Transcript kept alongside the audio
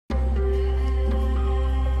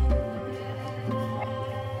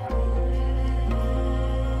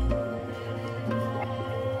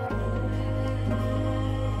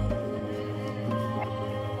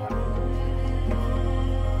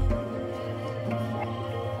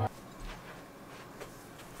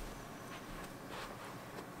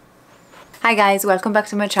Hi guys, welcome back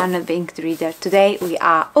to my channel, The Inked Reader. Today we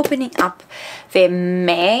are opening up the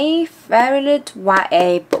May FairyLoot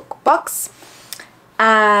YA book box.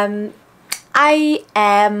 I'm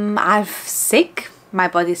sick. My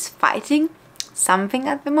body's fighting something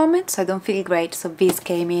at the moment, so I don't feel great. So this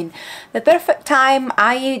came in the perfect time.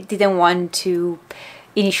 I didn't want to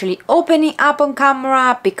initially open it up on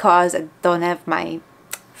camera because I don't have my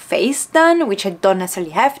face done, which I don't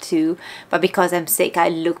necessarily have to, but because I'm sick I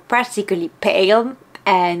look particularly pale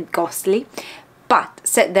and ghostly. But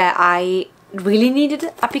said that I really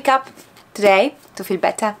needed a pickup today to feel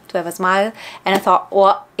better, to have a smile, and I thought,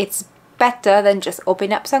 well, it's better than just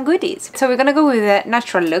opening up some goodies. So we're gonna go with a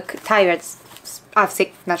natural look, tired,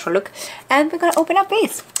 sick natural look, and we're gonna open up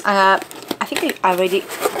this. I think I already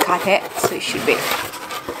cut it, so it should be.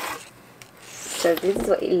 So this is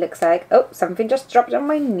what it looks like. Oh, something just dropped on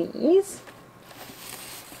my knees.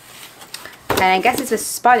 And I guess it's a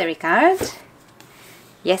spoilery card.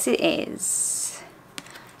 Yes, it is.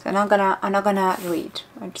 So I'm not gonna read.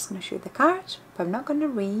 I'm just gonna show you the card, but I'm not gonna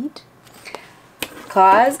read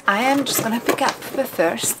because I am just gonna pick up the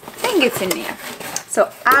first thing it's in here.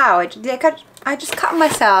 So, ouch! I just cut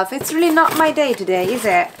myself. It's really not my day today, is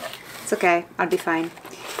it? It's okay. I'll be fine.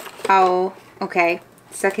 Oh, okay.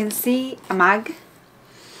 So I can see a mug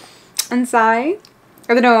inside.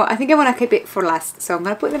 I don't know, I think I want to keep it for last. So I'm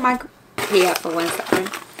going to put the mug here for 1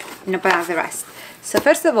 second and open up the rest. So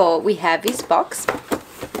first of all, we have this box.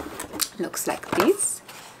 Looks like this.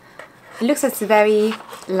 It looks like it's very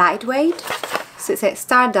lightweight. So it says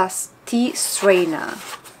Stardust Tea Strainer.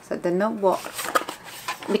 So I don't know what...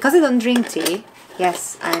 Because I don't drink tea.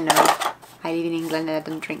 Yes, I know. I live in England and I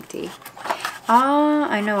don't drink tea. Ah,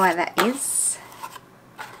 I know what that is.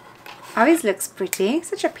 Oh, this looks pretty.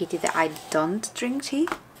 Such a pity that I don't drink tea.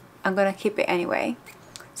 I'm gonna keep it anyway.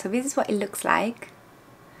 So this is what it looks like.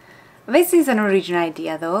 This is an original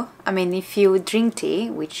idea though. I mean, if you drink tea,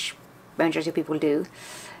 which majority of people do,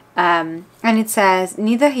 and it says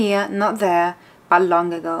neither here, not there, but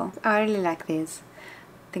long ago. I really like this.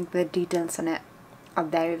 I think the details on it are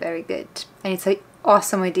very, very good. And it's an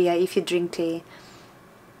awesome idea if you drink tea.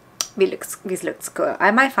 This looks cool.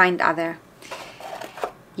 I might find other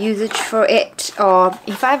usage for it, or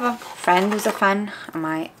if I have a friend who's a fan, I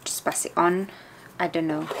might just pass it on. I don't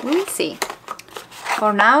know, we'll see.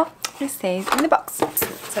 For now it stays in the box.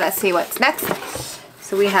 So let's see what's next.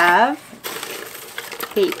 So we have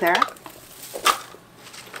paper.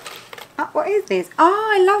 Oh, what is this?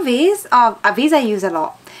 Oh, I love these. Oh, these I use a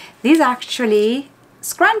lot. These are actually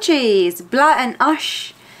scrunchies, Blood and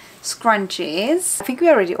Ash scrunchies. I think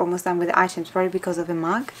we're already almost done with the items, probably because of the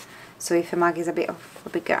mug. So if a mug is a bit of a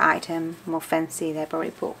bigger item, more fancy, they probably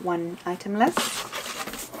put one item less,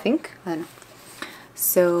 I think. I don't know.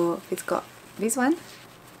 So it's got this one.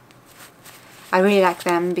 I really like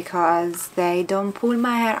them because they don't pull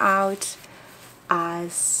my hair out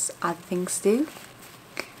as other things do.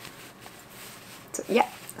 So yeah,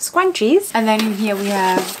 scrunchies. And then in here we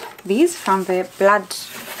have these from the Red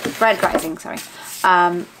Rising, sorry.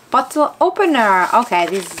 Bottle opener. Okay,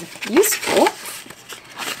 this is useful.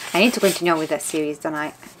 I need to continue with that series, don't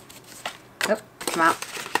I? Oh, come out.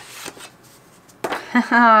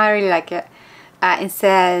 I really like it. It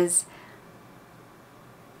says...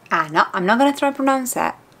 no, I'm not going to try to pronounce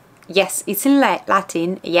it. Yes, it's in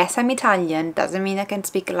Latin. Yes, I'm Italian. Doesn't mean I can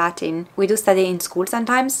speak Latin. We do study in school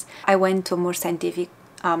sometimes. I went to a more scientific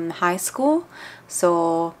high school,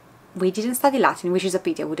 so we didn't study Latin, which is a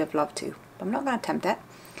pity. I would have loved to. But I'm not going to attempt it.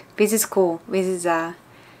 This is cool. This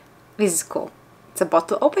is cool. It's a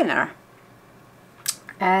bottle opener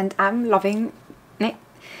and I'm loving it.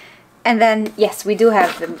 And then yes, we do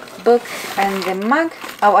have the book and the mug.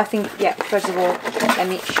 Oh, I think, yeah, first of all let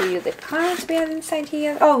me show you the cards we have inside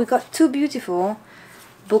here. Oh, we got two beautiful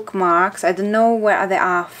bookmarks. I don't know where they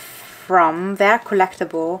are from. They're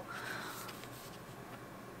collectible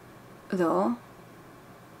though.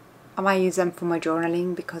 I might use them for my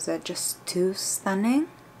journaling because they're just too stunning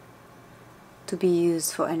to be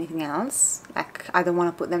used for anything else. Like, I don't want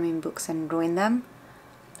to put them in books and ruin them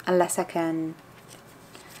unless I can,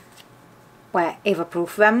 well,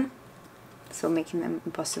 ever-proof them, so making them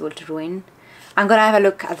impossible to ruin. I'm gonna have a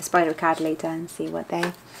look at the spoiler card later and see what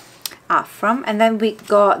they are from. And then we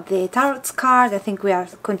got the Tarot's card. I think we are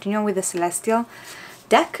continuing with the Celestial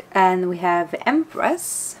deck, and we have the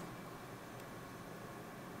Empress.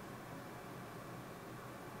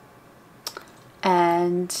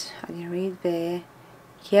 And I can read the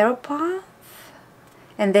Hieropath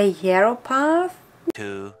and the Hieropath.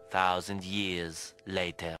 2,000 years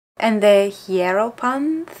later. And the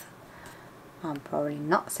Hieropath. I'm probably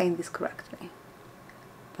not saying this correctly.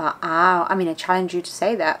 But I mean, I challenge you to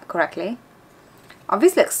say that correctly. Oh,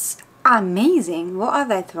 this looks amazing. What are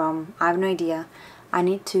they from? I have no idea. I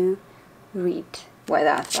need to read where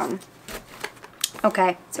they're from.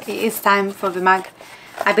 Okay, so it is time for the mug.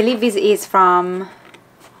 I believe this is from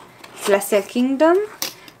Celestial Kingdom.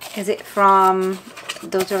 Is it from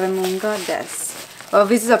Daughter of a Moon Goddess? Well,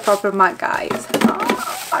 this is a proper mug, guys.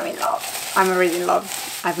 Oh, I'm in love. I'm already in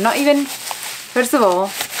love. I've not even... First of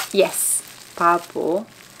all, yes, purple.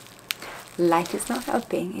 Light is not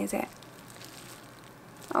helping, is it?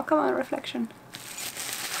 Oh, come on, reflection.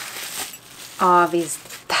 Oh, this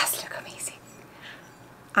does look amazing.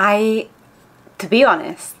 To be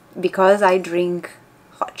honest, because I drink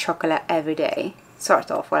hot chocolate every day, sort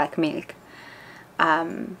of, or like milk,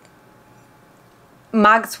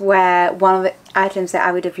 mugs were one of the items that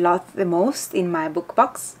I would have loved the most in my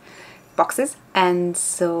boxes, and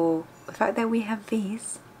so the fact that we have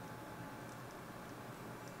these,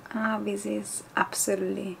 this is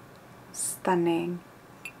absolutely stunning.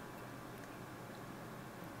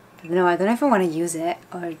 I don't know if I want to use it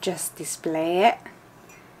or just display it,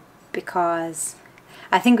 because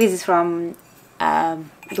I think this is from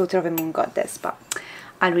Daughter of a Moon Goddess, but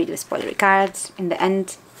I'll read the spoilery cards in the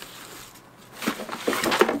end.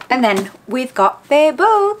 And then we've got the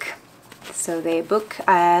book. So the book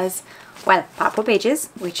has, well, purple pages,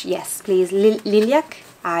 which, yes, please, lilac.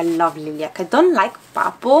 I love lilac. I don't like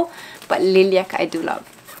purple, but lilac I do love.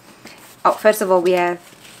 Oh, first of all, we have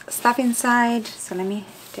stuff inside, so let me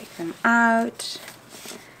take them out.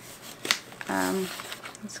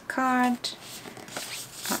 This card,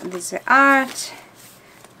 this is the art,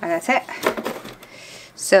 and that's it.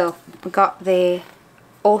 So we got the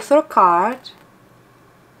author card,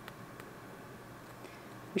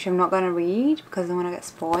 which I'm not going to read because I don't want to get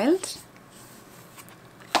spoiled.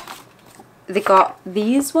 They got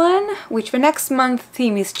these one, which the next month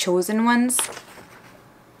theme is Chosen Ones,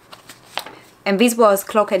 and this was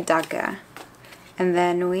CLOAK DAGGER. And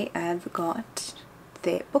then we have got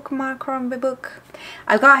the bookmark from the book.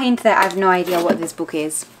 I got a hint that I have no idea what this book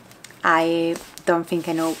is. I don't think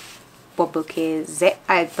I know what book is it.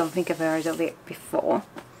 I don't think I've heard of it before.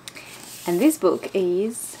 And this book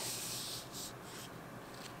is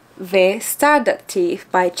The Stardust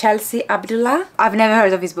Thief by Chelsea Abdullah. I've never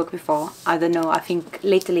heard of this book before. I don't know. I think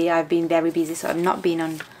lately I've been very busy, so I've not been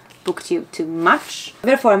on BookTube too much.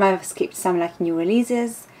 Therefore, I might have skipped some like new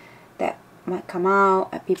releases that might come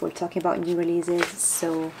out, people talking about new releases,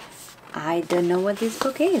 so I don't know what this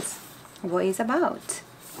book is, what it's about.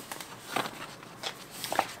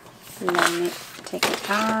 Let me take it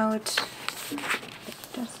out,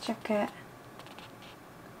 just check it.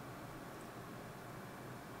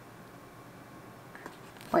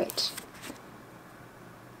 Wait,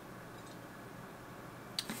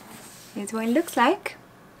 here's what it looks like.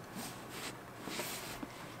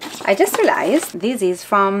 I just realized this is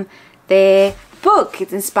from the book.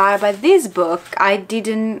 It's inspired by this book. I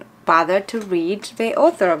didn't bother to read the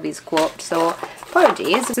author of this quote, so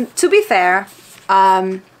apologies. So, to be fair,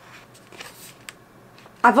 I've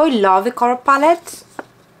always loved the color palette.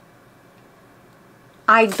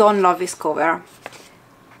 I don't love this cover.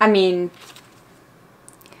 I mean,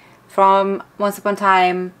 from Once Upon a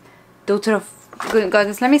Time, Daughter of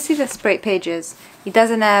Goddess. Let me see the spread pages. It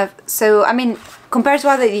doesn't have, so I mean, compared to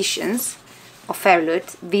other editions of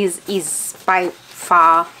FairyLoot, this is by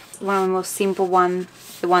far one of the most simple one,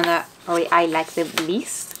 the one that probably I like the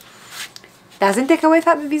least. Doesn't take away the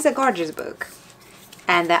fact that this is a gorgeous book,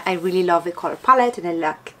 and that I really love the color palette and I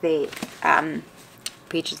like the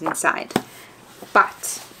pages inside.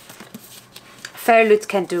 But FairyLoot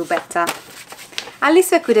can do better. At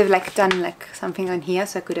least I could have like done like something on here,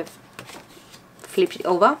 so I could have flipped it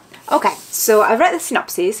over. Okay, so I read the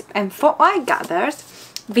synopsis, and from what I gathered,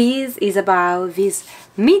 this is about this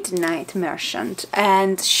midnight merchant,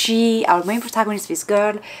 and she, our main protagonist, this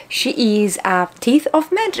girl, she is a thief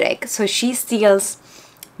of magic, so she steals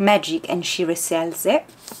magic and she resells it.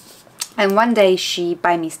 And one day she,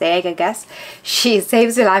 by mistake I guess, she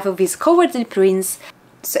saves the life of this cowardly prince,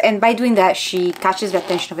 so, and by doing that she catches the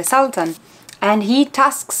attention of the Sultan, and he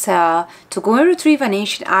tasks her to go and retrieve an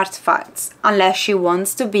ancient artifact unless she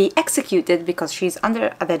wants to be executed, because she's at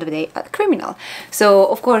the end of the day a criminal. So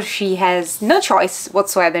of course she has no choice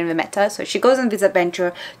whatsoever in the matter, so she goes on this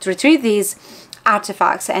adventure to retrieve these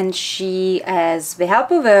artifacts, and she has the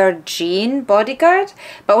help of her Jean bodyguard,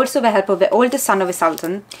 but also the help of the oldest son of the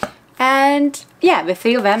Sultan. And yeah, the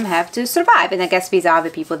three of them have to survive, and I guess these are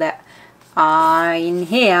the people that are in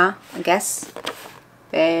here, I guess.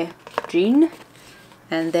 The Jean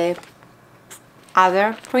and the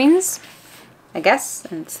other prince, I guess,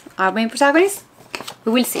 and our main protagonist.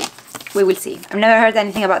 we will see. We will see. I've never heard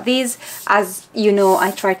anything about these. As you know,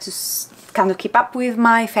 I try to kind of keep up with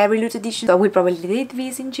my FairyLoot edition, so I will probably read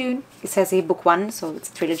these in June. It says a book 1, so it's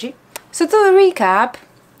a trilogy. So to recap,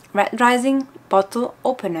 Red Rising bottle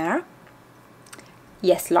opener.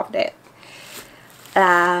 Yes, loved it.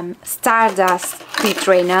 Stardust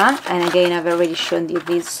pre-trainer, and again I've already shown you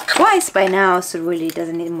this twice by now, so really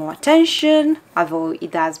doesn't need more attention, although it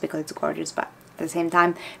does because it's gorgeous, but at the same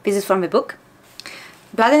time this is from a book.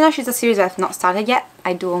 Blood and Ash is a series I've not started yet.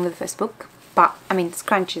 I do own the first book, but I mean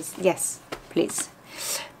scrunches, yes, please.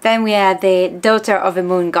 Then we have the Daughter of the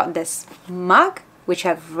Moon Goddess mug, which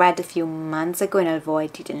I've read a few months ago, and although I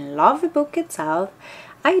didn't love the book itself,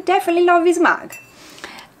 I definitely love this mug.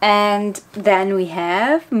 And then we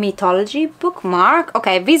have Mythology bookmark.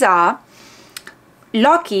 Okay, these are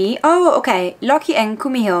Loki. Oh, okay, Loki and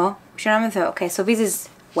Kumiho. Okay, so this is,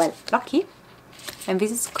 well, Loki, and this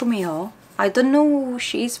is Kumiho. I don't know who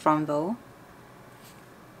she is from though.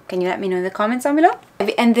 Can you let me know in the comments down below?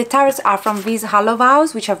 And the tarots are from these Hollow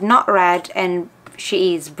Vows, which I've not read, and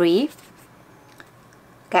she is Bree,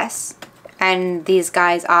 guess. And these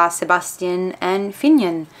guys are Sebastian and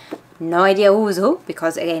Finian. No idea who's who,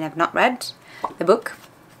 because again I've not read the book,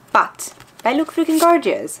 but they look freaking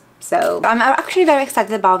gorgeous. So I'm actually very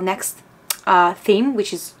excited about next theme,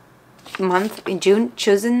 which is month in June,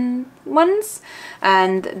 chosen ones,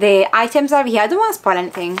 and the items are here. I don't want to spoil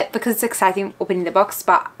anything because it's exciting opening the box,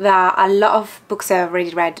 but there are a lot of books I've already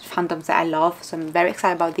read, fandoms that I love, so I'm very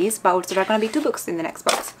excited about these. But also there are going to be 2 books in the next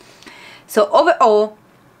box. So overall,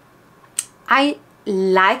 I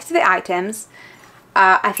liked the items.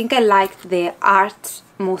 I think I liked the art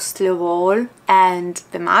mostly of all, and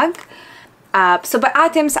the mug. So by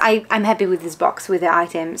items, I'm happy with this box, with the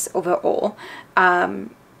items overall.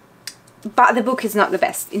 But the book is not the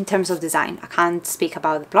best in terms of design. I can't speak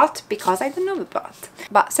about the plot because I don't know the plot.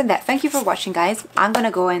 But said that, thank you for watching, guys. I'm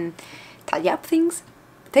gonna go and tidy up things.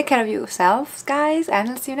 Take care of yourselves, guys, and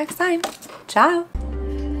I'll see you next time. Ciao!